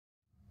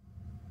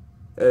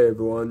Hey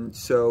everyone,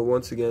 so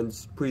once again,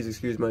 please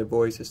excuse my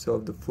voice, I still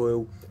have the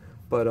flu,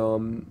 but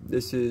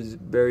this is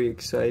very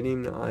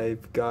exciting.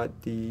 I've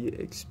got the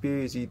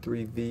Xperia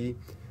Z3V,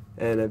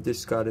 and I've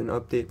just got an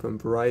update from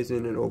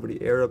Verizon, an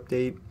over-the-air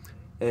update,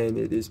 and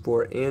it is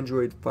for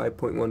Android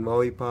 5.1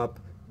 Lollipop.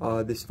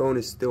 This phone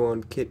is still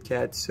on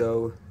KitKat,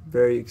 so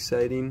very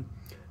exciting.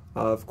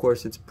 Of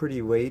course, it's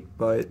pretty late,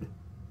 but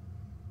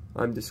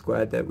I'm just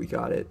glad that we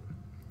got it.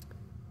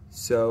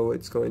 So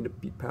it's going to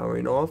be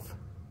powering off,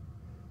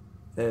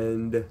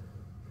 and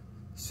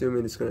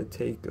assuming it's going to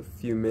take a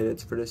few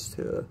minutes for this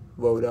to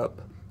load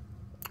up,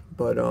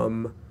 but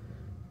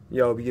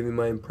yeah, I'll be giving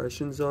my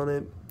impressions on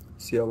it,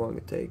 see how long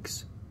it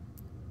takes.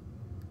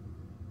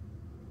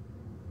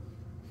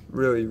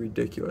 Really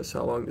ridiculous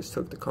how long this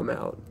took to come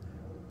out,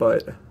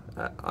 but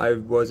I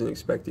wasn't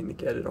expecting to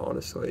get it,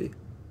 honestly.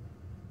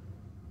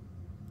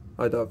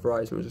 I thought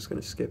Verizon was just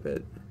going to skip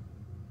it,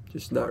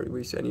 just not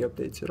release any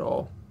updates at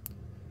all.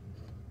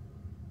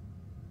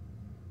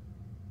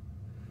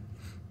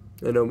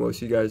 I know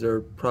most of you guys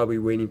are probably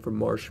waiting for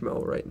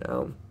Marshmallow right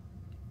now.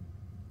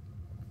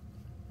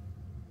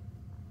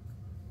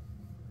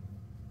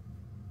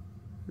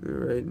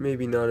 Alright,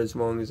 maybe not as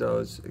long as I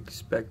was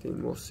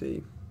expecting, we'll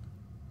see.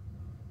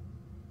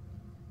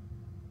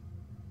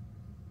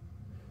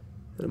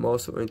 And I'm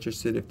also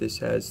interested if this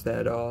has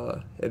that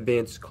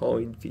advanced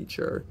calling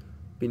feature,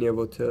 being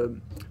able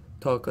to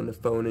talk on the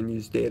phone and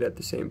use data at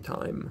the same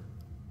time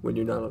when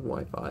you're not on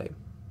Wi-Fi.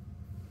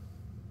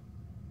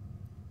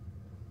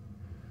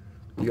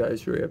 You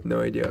guys really have no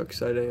idea how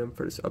excited I am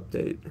for this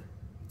update.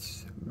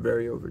 It's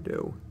very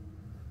overdue.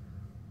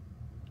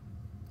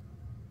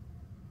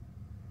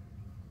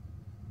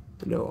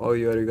 I know all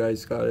you other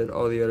guys got it,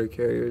 all the other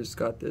carriers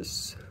got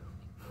this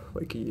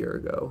like a year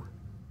ago.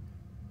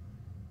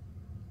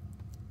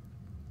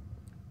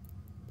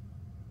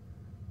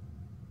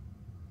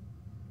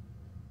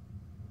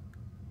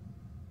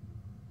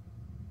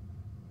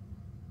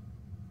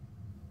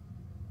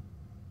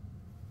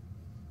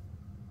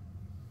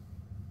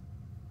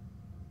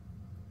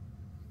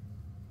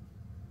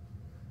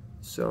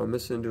 So I'm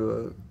listening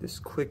to this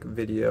quick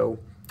video,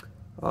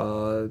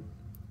 but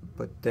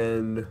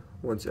then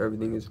once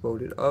everything is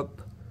loaded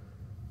up,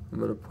 I'm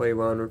going to play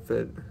around with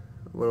it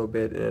a little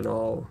bit, and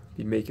I'll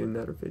be making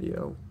another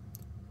video.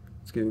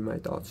 Let's give you my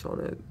thoughts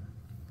on it.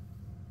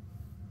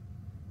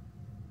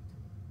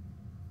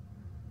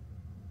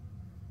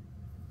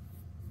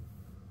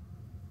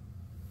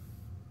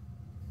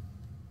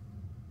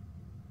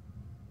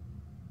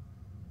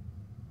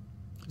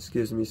 This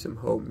gives me some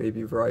hope.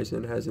 Maybe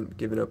Verizon hasn't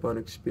given up on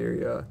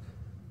Xperia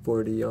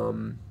for the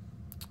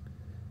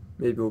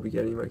maybe we'll be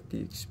getting like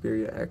the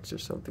Xperia X or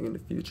something in the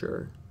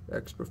future.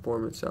 X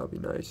performance, that'll be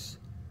nice.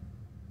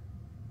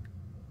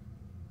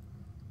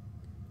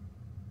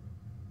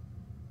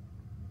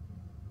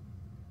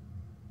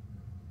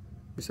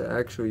 Because I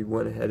actually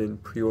went ahead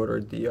and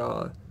pre-ordered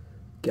the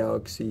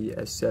Galaxy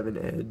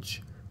S7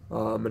 Edge.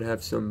 I'm gonna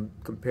have some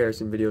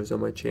comparison videos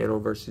on my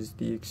channel versus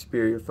the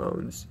Xperia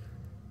phones.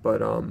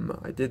 But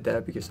I did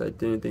that because I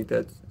didn't think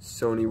that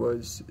Sony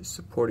was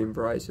supporting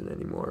Verizon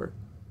anymore,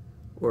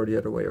 or the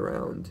other way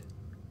around.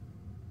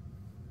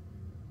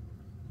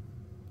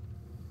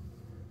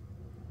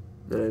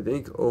 And I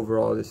think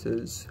overall this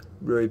has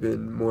really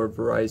been more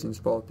Verizon's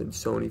fault than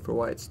Sony for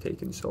why it's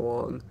taken so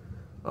long.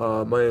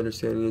 My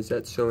understanding is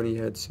that Sony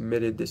had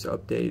submitted this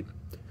update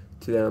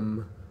to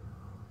them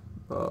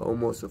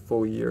almost a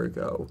full year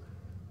ago,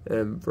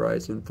 and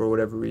Verizon, for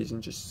whatever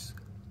reason, just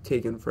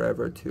taken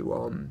forever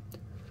to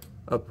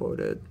upload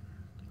it.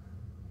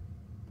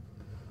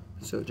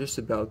 So just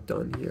about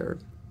done here.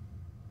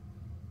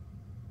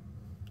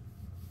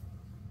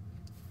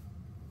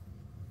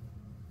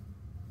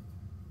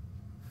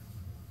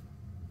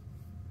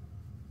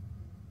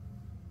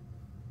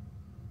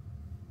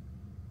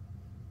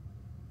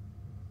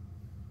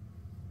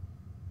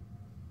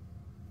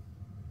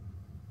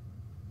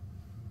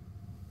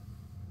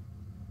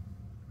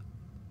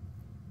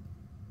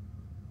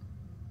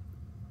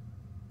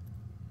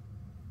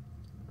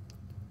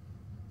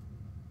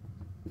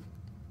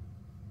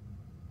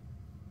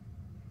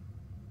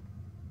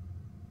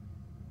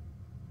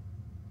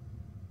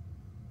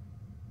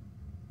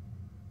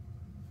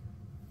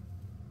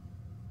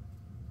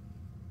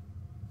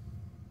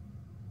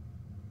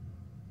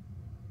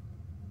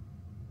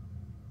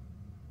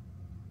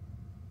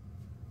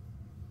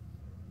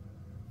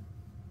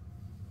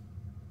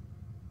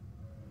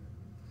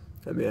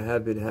 I mean, I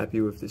have been happy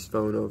with this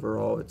phone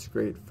overall. It's a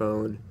great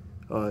phone.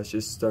 It's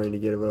just starting to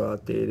get a little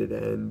outdated,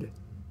 and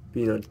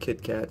being on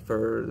KitKat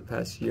for the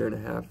past year and a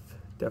half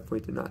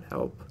definitely did not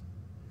help.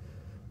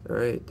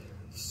 Alright,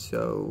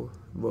 so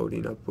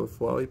loading up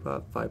with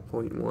Lollipop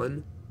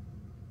 5.1.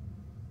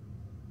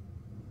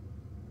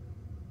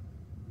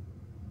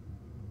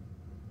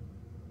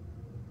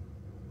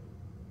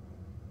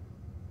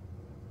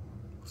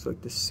 Looks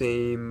like the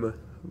same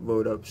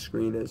load up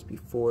screen as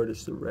before,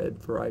 just the red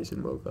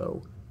Verizon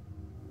logo.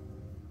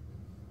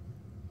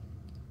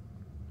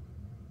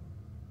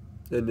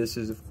 And this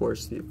is of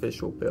course the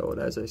official build.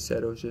 As I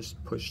said, it was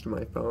just pushed to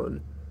my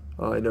phone.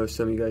 I know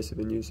some of you guys have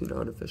been using the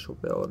unofficial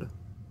build.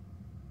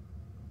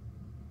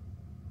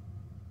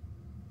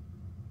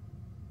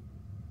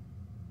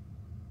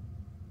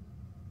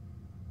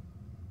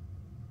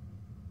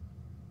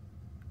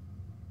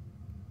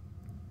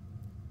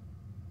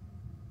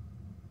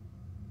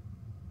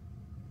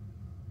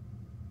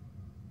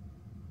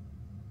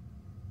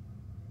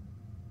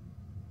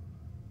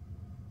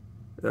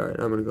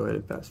 Alright, I'm going to go ahead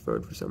and fast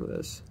forward for some of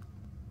this.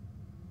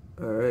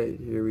 Alright,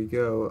 here we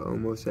go.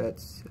 Almost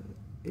at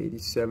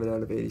 87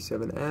 out of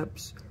 87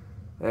 apps.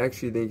 I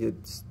actually think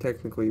it's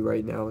technically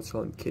right now it's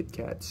on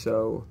KitKat,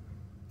 so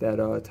that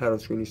title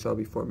screen you saw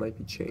before might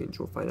be changed.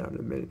 We'll find out in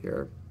a minute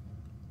here.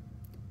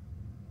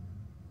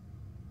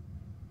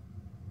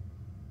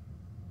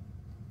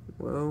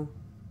 Well,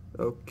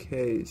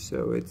 okay,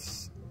 so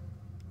it's,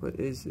 what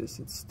is this?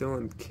 It's still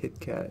on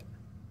KitKat.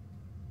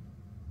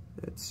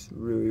 That's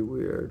really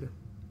weird.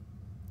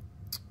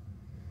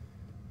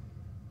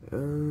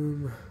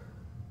 Hold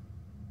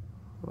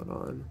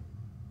on.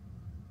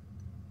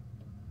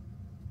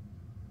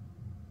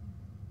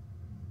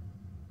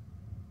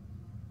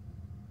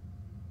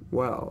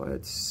 Wow,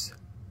 it's,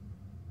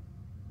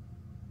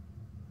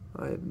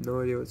 I have no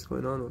idea what's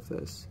going on with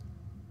this.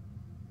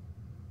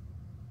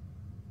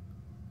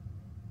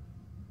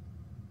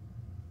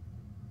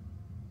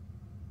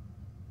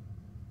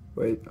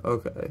 Wait,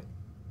 okay.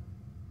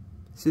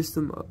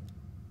 System up.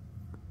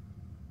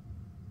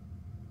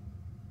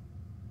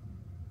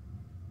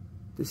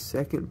 The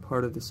second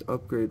part of this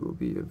upgrade will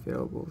be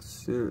available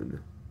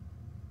soon.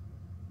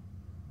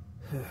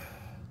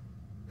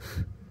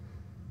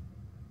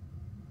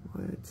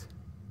 What?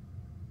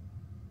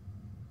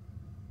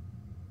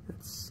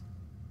 That's...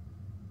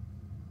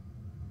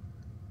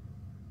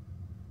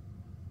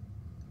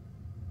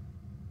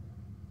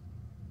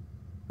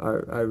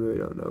 I really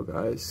don't know,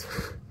 guys.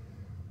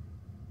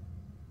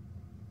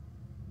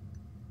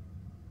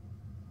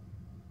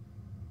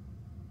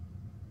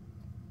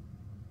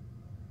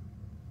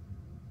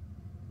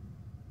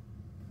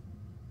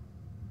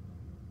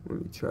 Let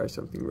me try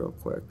something real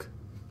quick.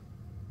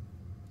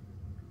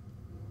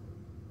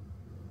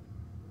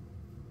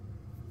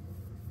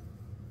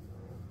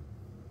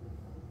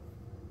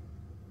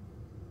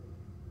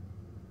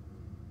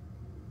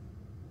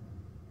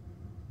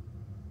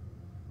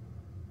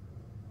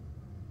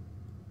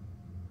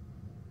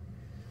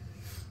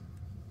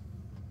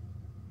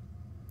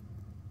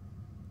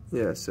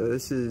 Yeah, so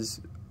this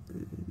is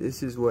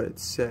what it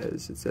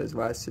says. It says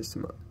last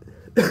system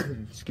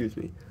excuse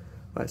me,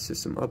 last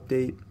system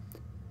update.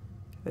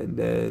 And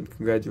then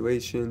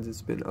congratulations,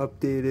 it's been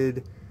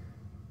updated.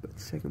 But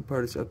the second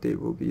part of this update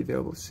will be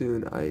available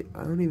soon. I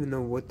don't even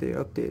know what they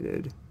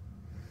updated.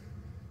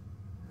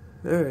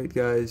 Alright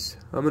guys,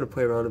 I'm gonna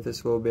play around with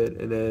this a little bit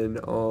and then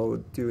I'll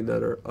do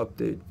another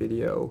update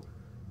video.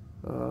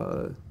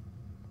 I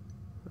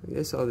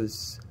guess I'll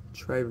just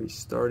try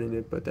restarting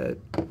it, but that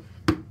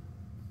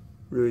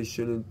really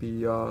shouldn't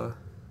be, we'll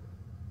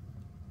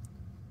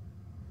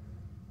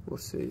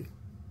see.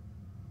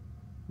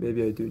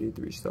 Maybe I do need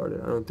to restart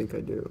it. I don't think I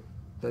do.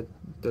 That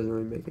doesn't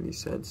really make any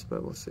sense,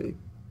 but we'll see.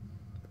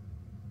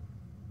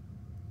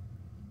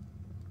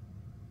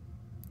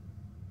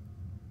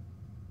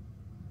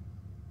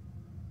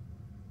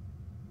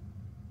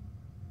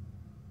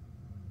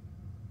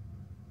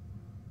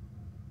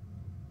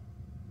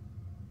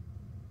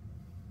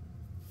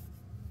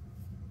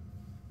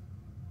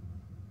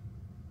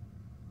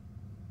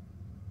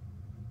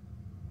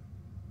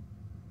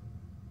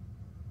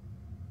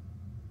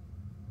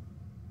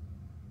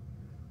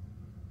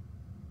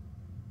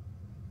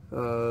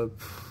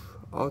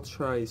 I'll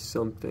try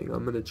something.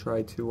 I'm gonna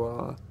try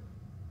to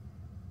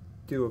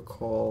do a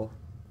call.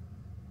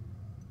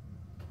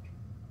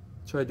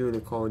 Try doing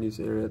a call and use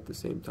the internet at the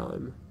same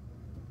time.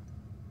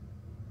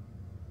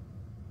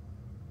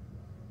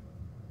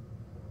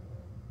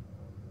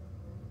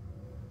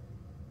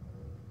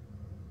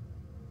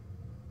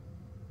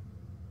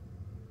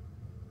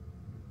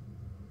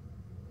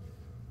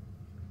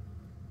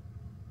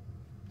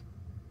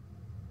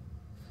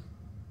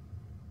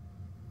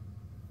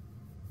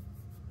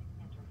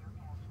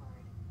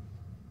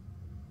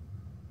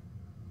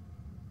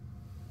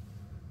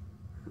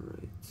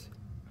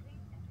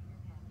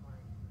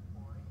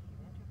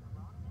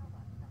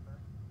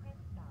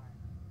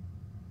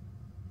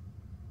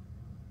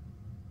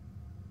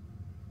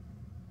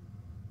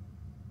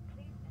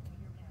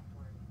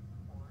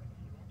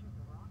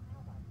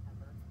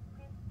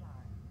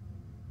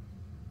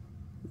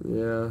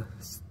 Yeah,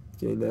 it's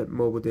getting that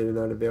mobile data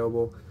not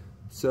available.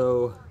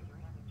 So,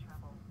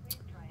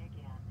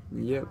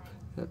 yep,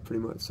 that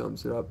pretty much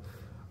sums it up.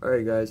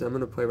 Alright guys, I'm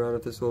going to play around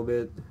with this a little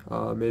bit.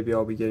 Maybe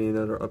I'll be getting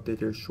another update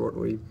here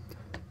shortly.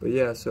 But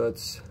yeah, so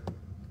it's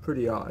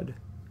pretty odd.